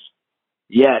she's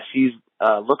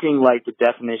looking like the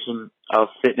definition of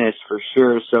fitness for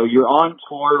sure. So you're on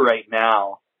tour right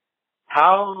now.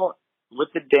 How with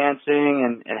the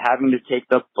dancing and having to take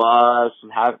the bus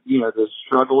and have, the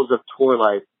struggles of tour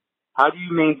life, how do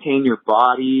you maintain your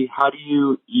body? How do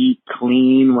you eat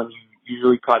clean when you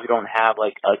usually probably don't have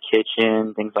like a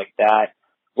kitchen, things like that?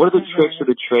 What are the tricks of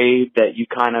the trade that you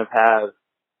kind of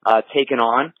have taken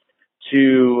on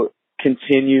to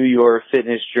continue your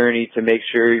fitness journey to make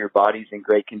sure your body's in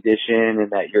great condition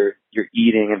and that you're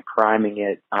eating and priming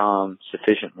it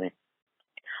sufficiently?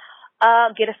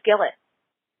 Get a skillet.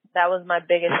 That was my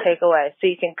biggest takeaway. So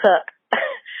you can cook.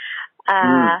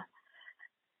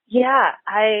 Yeah,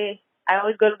 I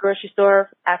always go to the grocery store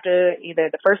after either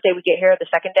the first day we get here or the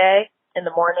second day in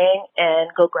the morning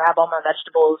and go grab all my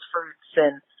vegetables, fruits,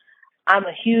 and I'm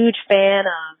a huge fan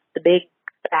of the big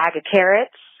bag of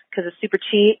carrots because it's super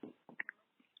cheap,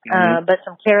 but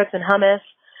some carrots and hummus.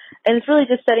 And it's really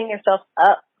just setting yourself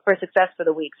up for success for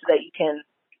the week so that you can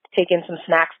take in some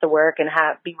snacks to work and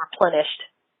be replenished.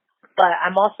 But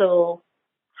I'm also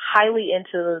highly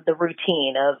into the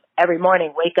routine of every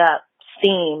morning, wake up,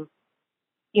 steam,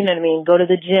 you know what I mean, go to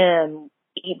the gym,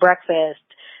 eat breakfast.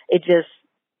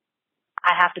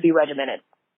 I have to be regimented.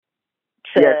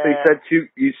 So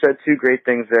you said two great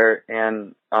things there,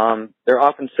 and they're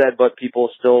often said, but people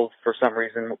still, for some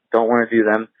reason, don't want to do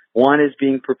them. One is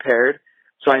being prepared.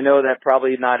 So I know that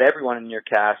probably not everyone in your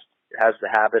cast has the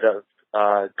habit of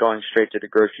going straight to the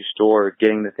grocery store or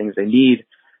getting the things they need.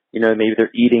 Maybe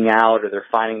they're eating out or they're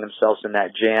finding themselves in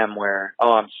that jam where,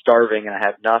 I'm starving and I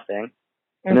have nothing.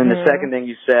 And then the second thing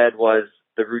you said was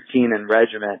the routine and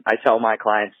regiment. I tell my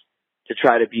clients to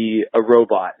try to be a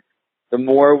robot. The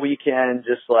more we can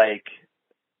just like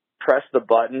press the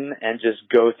button and just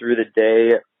go through the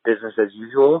day business as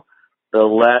usual, the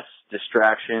less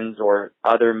distractions or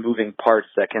other moving parts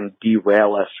that can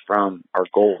derail us from our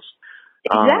goals.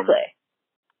 Exactly.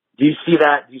 Do you see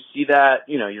that?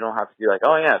 You don't have to be like,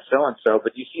 oh yeah, so-and-so,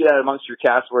 but do you see that amongst your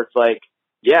cast where it's like,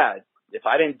 yeah, if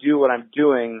I didn't do what I'm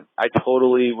doing, I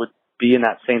totally would be in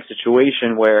that same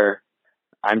situation where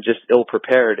I'm just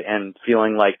ill-prepared and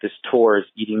feeling like this tour is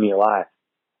eating me alive?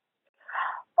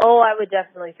 Oh, I would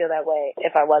definitely feel that way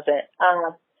if I wasn't.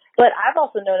 But I've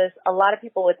also noticed a lot of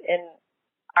people within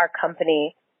our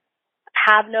company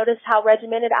have noticed how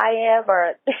regimented I am,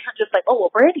 or they're just like, oh,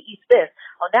 well, Brandy eats this.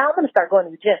 Oh, now I'm going to start going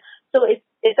to the gym. So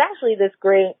it's actually this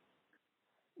great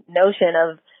notion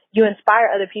of you inspire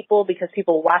other people because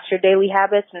people watch your daily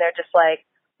habits and they're just like,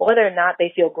 whether or not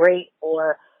they feel great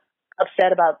or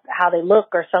upset about how they look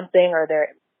or something or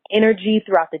their energy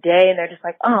throughout the day, and they're just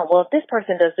like, oh, well, if this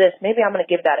person does this, maybe I'm going to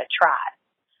give that a try.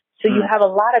 So you have a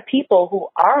lot of people who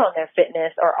are on their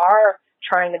fitness or are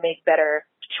trying to make better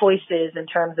choices in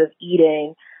terms of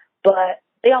eating, but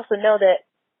they also know that,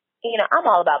 I'm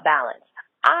all about balance.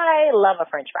 I love a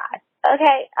French fry.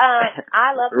 Okay.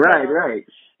 I love right.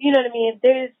 You know what I mean?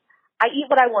 I eat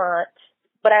what I want,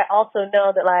 but I also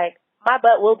know that like my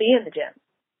butt will be in the gym.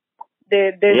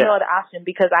 There's no other option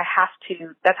because I have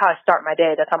to. That's how I start my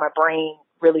day. That's how my brain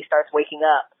really starts waking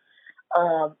up.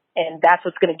 And that's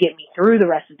what's going to get me through the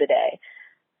rest of the day.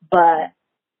 But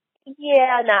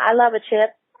yeah, I love a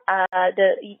chip.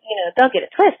 Don't get it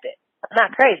twisted. I'm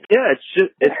not crazy. Yeah,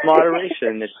 it's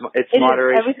moderation. It's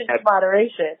moderation. Everything's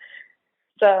moderation.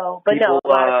 So, but a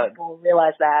lot of people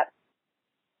realize that.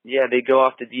 Yeah, they go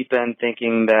off the deep end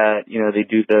thinking that, they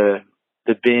do the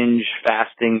binge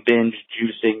fasting, binge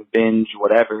juicing, binge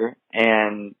whatever,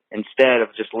 and instead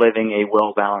of just living a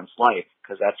well-balanced life,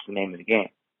 because that's the name of the game.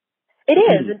 It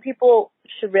is, and people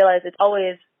should realize it's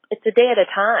a day at a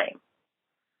time.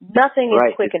 Nothing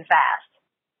is quick and fast.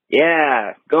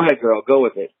 Yeah, go ahead, girl, go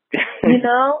with it. It's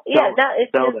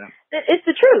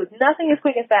the truth. Nothing is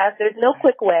quick and fast. There's no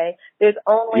quick way. There's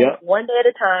only one day at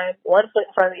a time, one foot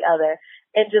in front of the other,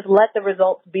 and just let the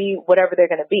results be whatever they're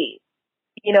going to be.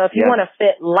 If you want a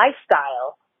fit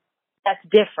lifestyle, that's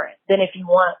different than if you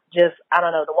want just,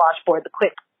 the washboard, the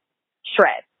quick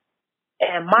shred.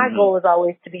 And my goal is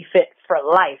always to be fit for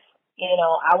life.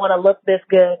 I want to look this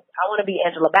good. I want to be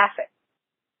Angela Bassett.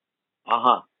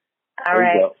 Uh-huh. All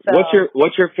right. So,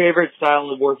 what's your favorite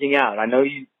style of working out? I know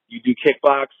you do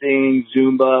kickboxing,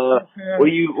 Zumba.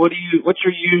 What's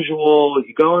your usual?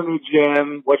 You go in the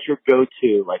gym. What's your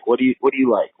go-to? Like, what do you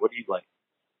like? What do you like?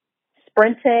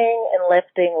 Sprinting and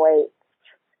lifting weights.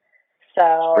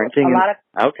 So sprinting. a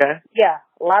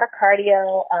lot of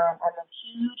cardio. I'm a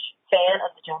huge fan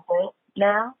of the jump rope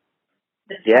now.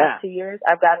 This past 2 years,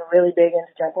 I've gotten really big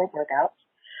into jump rope workouts.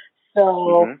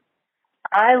 So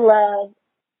I love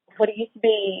what it used to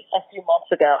be a few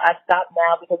months ago. I stopped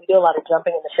now because we do a lot of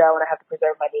jumping in the show and I have to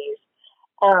preserve my knees.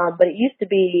 But it used to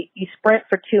be you sprint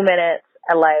for 2 minutes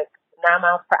at like 9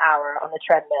 miles per hour on the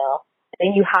treadmill.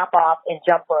 Then you hop off and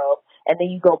jump rope. and then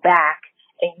you go back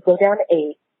and you go down to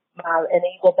 8 miles, and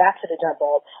then you go back to the jump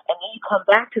rope, and then you come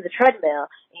back to the treadmill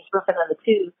and you sprint for another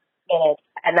 2 minutes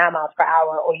at 9 miles per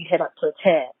hour, or you hit up to a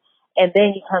 10, and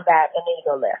then you come back and then you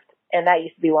go lift. And that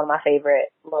used to be one of my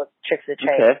favorite little tricks of the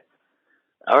trade. Okay.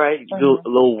 All right. You do a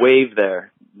little wave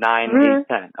there. 9, 8,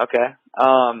 10. Okay.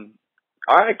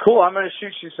 All right, cool. I'm going to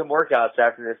shoot you some workouts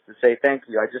after this to say thank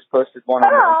you. I just posted one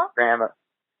on Instagram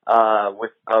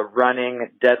with a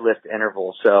running deadlift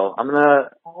interval. So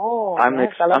I'm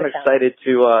excited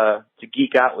to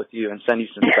geek out with you and send you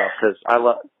some stuff, because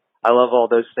I love all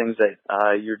those things that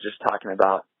you're just talking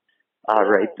about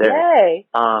right there. Yay.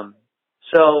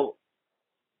 So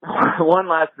one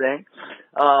last thing.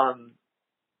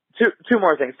 Two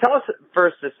more things. Tell us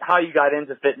first just how you got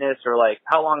into fitness, or like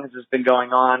how long has this been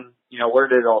going on? You know, where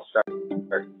did it all start?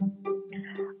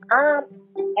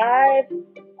 I've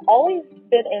always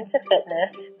been into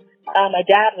fitness. My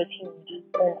dad was huge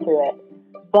into it,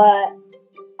 but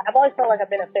I've always felt like I've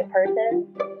been a fit person,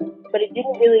 but it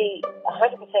didn't really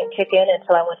 100% kick in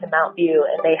until I went to Mount View,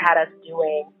 and they had us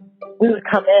we would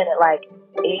come in at like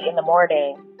 8 in the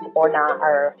morning, or not,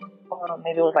 or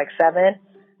maybe it was like 7,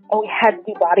 and we had to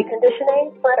do body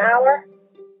conditioning for an hour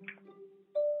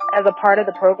as a part of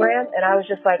the program, and I was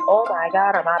just like, oh my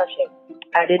God, I'm out of shape.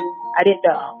 I didn't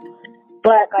know.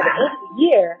 But by the end of the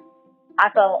year, I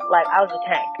felt like I was a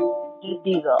tank.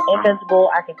 Diesel, invincible,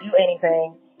 I could do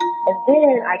anything. And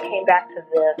then I came back to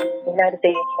the United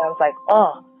States, and I was like,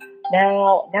 oh,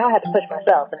 now I have to push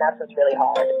myself, and that's what's really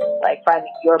hard. Like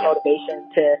finding your motivation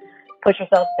to push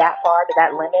yourself that far to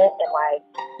that limit. And like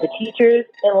the teachers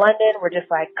in London were just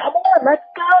like, come on, let's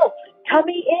go, come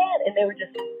me in. And they were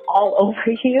just all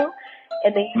over you.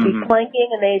 And then you'd be planking,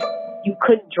 and you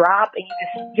couldn't drop, and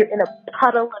you're in a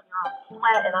puddle of your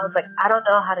sweat. And I was like, I don't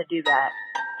know how to do that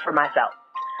for myself.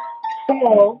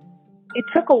 So it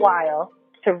took a while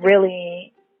to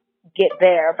really get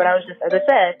there, but I was just, as I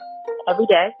said, every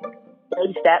day,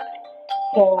 baby steps.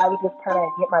 So I would just kind of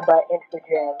get my butt into the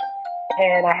gym.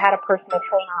 And I had a personal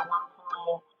trainer at one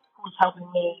point who was helping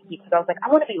me, because I was like, I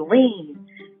want to be lean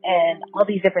and all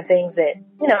these different things that,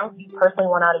 you know, you personally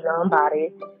want out of your own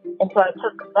body. And so I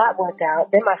took that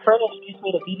workout. Then my friend introduced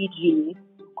me to BBG,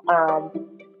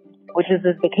 which is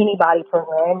this bikini body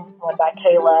program run by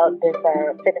Kayla, this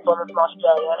fitness woman from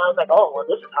Australia. And I was like, oh, well,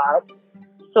 this is hard.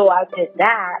 So I did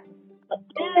that. But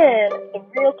then the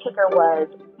real kicker was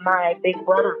my big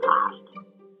brother passed.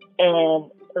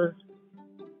 And it was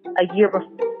a year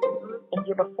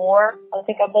before, I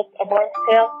think I booked a Barnes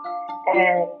Tale.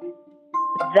 And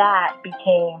that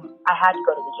became, I had to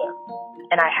go to the gym.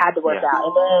 And I had to work out.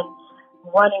 And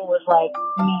then running was like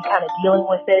me kind of dealing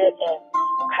with it and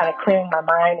kind of clearing my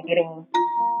mind and getting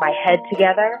my head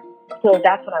together. So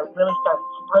that's when I really started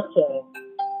sprinting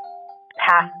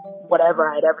past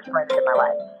whatever I'd ever sprinted in my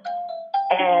life.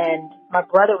 And my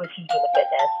brother was huge into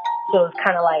fitness. So it was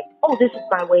kind of like, oh, this is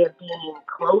my way of being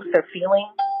close or feeling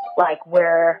like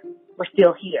we're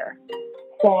still here.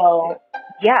 So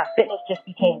yeah, fitness just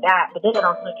became that. But then it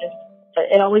also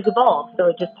it always evolved. So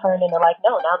it just turned into like,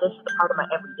 no, now this is a part of my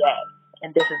everyday.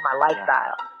 And this is my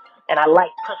lifestyle. And I like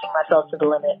pushing myself to the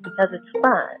limit because it's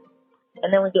fun.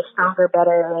 And then we get stronger,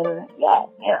 better, and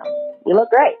we look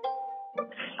great.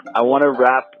 I want to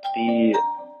wrap the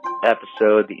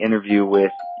episode, the interview,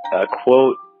 with a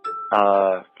quote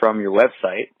from your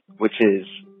website, which is,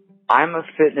 I'm a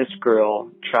fitness girl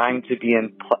trying to be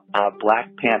in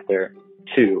Black Panther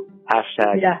 2,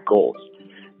 #goals.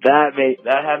 That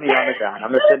had me on the ground.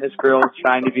 I'm a fitness girl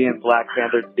trying to be in Black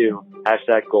Panther 2,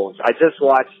 #goals. I just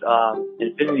watched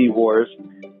Infinity Wars,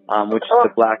 which is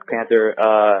the Black Panther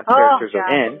characters are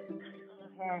in.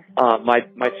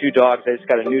 My 2 dogs, I just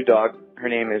got a new dog. Her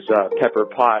name is Pepper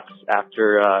Potts,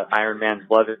 after Iron Man's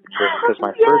love interest, because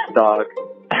my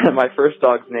first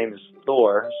dog's name is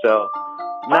Thor. So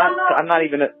I'm not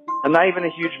even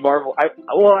a huge Marvel. I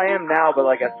am now, but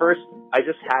like at first I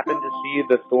just happened to see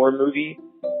the Thor movie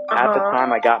at the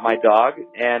time I got my dog,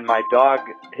 and my dog,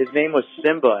 his name was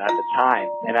Simba at the time,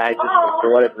 and I just,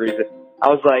 for whatever reason, I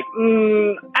was like,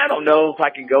 I don't know if I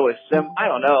can go with Simba. I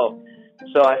don't know.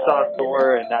 So I saw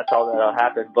Thor, and that's all that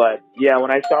happened. But yeah,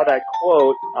 when I saw that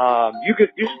quote, you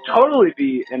should totally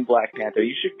be in Black Panther.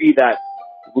 You should be that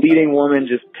leading woman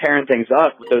just tearing things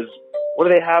up with those. What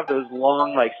do they have? Those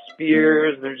long like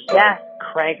spears. They're just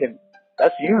cranking.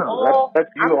 That's you. That's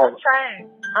you. I'm trying.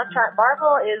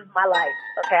 Marvel is my life.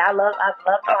 Okay, I love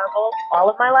Marvel all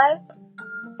of my life.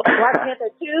 But Black Panther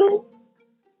 2.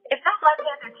 If not Black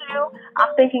Panther 2,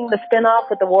 I'm thinking the spinoff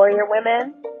with the Warrior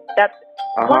Women. That's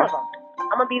one of them.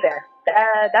 I'm gonna be there.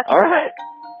 That's all right.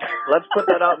 Let's put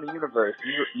that out in the universe.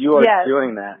 You are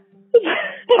doing that.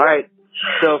 All right.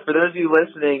 So for those of you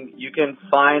listening, you can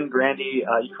find Brandy. You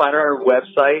can find her on her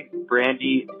website,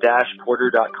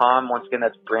 brandy-porter.com. Once again,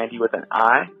 that's Brandy with an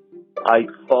I. You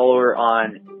can follow her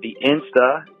on the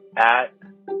Insta at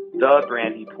the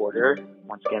Brandy Porter.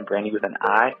 Once again, Brandy with an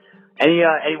I.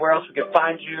 Anywhere else we can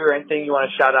find you, or anything you want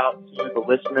to shout out to the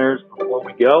listeners before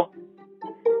we go?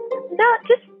 No,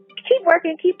 just keep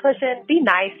working, keep pushing, be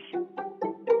nice.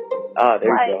 There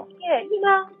you go. Yeah,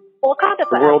 Wakanda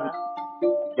forever.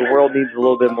 The world needs a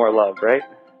little bit more love, right?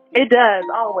 It does,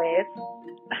 always.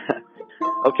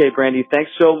 Okay, Brandy, thanks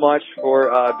so much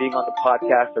for being on the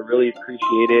podcast. I really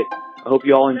appreciate it. I hope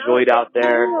you all enjoyed out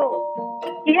there.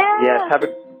 Yeah. Yes,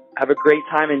 have a great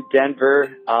time in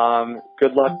Denver.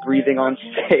 Good luck breathing on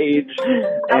stage,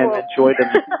 and enjoy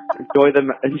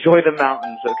the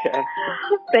mountains. Okay.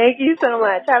 Thank you so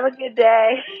much. Have a good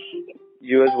day.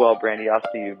 You as well, Brandy. I'll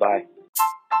see you. Bye.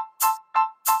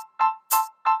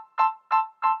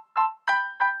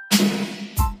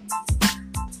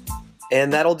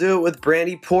 And that'll do it with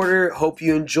Brandy Porter. Hope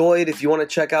you enjoyed. If you want to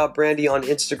check out Brandy on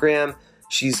Instagram,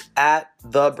 she's at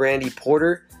the Brandy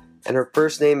Porter, and her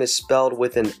first name is spelled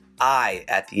with an I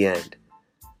at the end.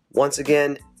 Once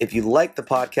again, if you like the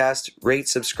podcast, rate,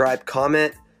 subscribe,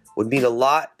 comment. Would mean a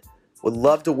lot. Would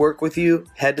love to work with you.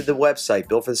 Head to the website,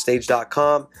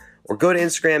 builtforthestage.com, or go to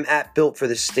Instagram at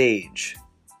builtforthestage.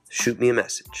 Shoot me a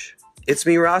message. It's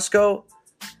me, Roscoe,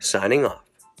 signing off.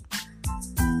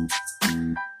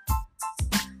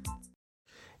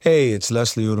 Hey, it's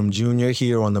Leslie Odom Jr.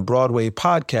 here on the Broadway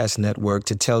Podcast Network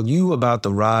to tell you about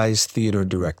the Rise Theater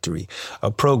Directory,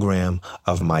 a program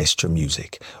of Maestro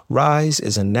Music. Rise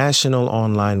is a national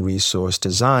online resource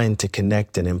designed to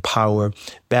connect and empower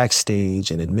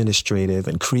backstage and administrative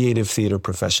and creative theater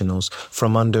professionals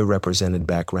from underrepresented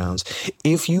backgrounds.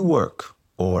 If you work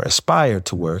or aspire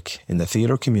to work in the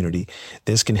theater community,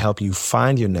 this can help you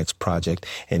find your next project.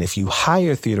 And if you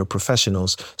hire theater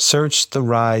professionals, search the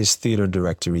Rise Theater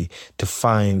Directory to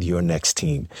find your next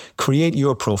team. Create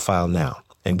your profile now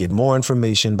and get more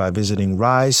information by visiting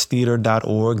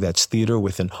risetheater.org. That's theater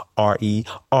with an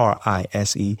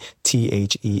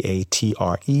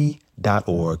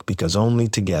risetheatre.org, because only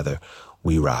together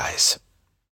we rise.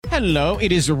 Hello,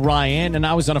 it is Ryan, and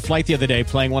I was on a flight the other day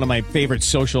playing one of my favorite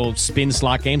social spin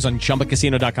slot games on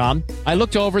ChumbaCasino.com. I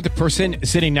looked over at the person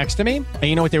sitting next to me, and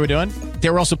you know what they were doing? They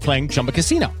were also playing Chumba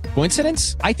Casino.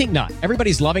 Coincidence? I think not.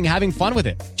 Everybody's loving having fun with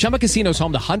it. Chumba Casino is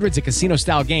home to hundreds of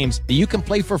casino-style games that you can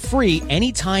play for free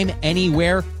anytime,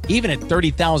 anywhere, even at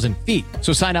 30,000 feet.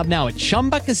 So sign up now at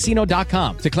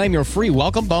ChumbaCasino.com to claim your free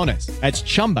welcome bonus. That's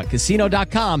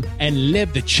ChumbaCasino.com and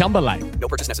live the Chumba life. No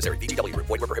purchase necessary. VGW. Void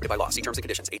where prohibited by law. See terms and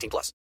conditions. 18+.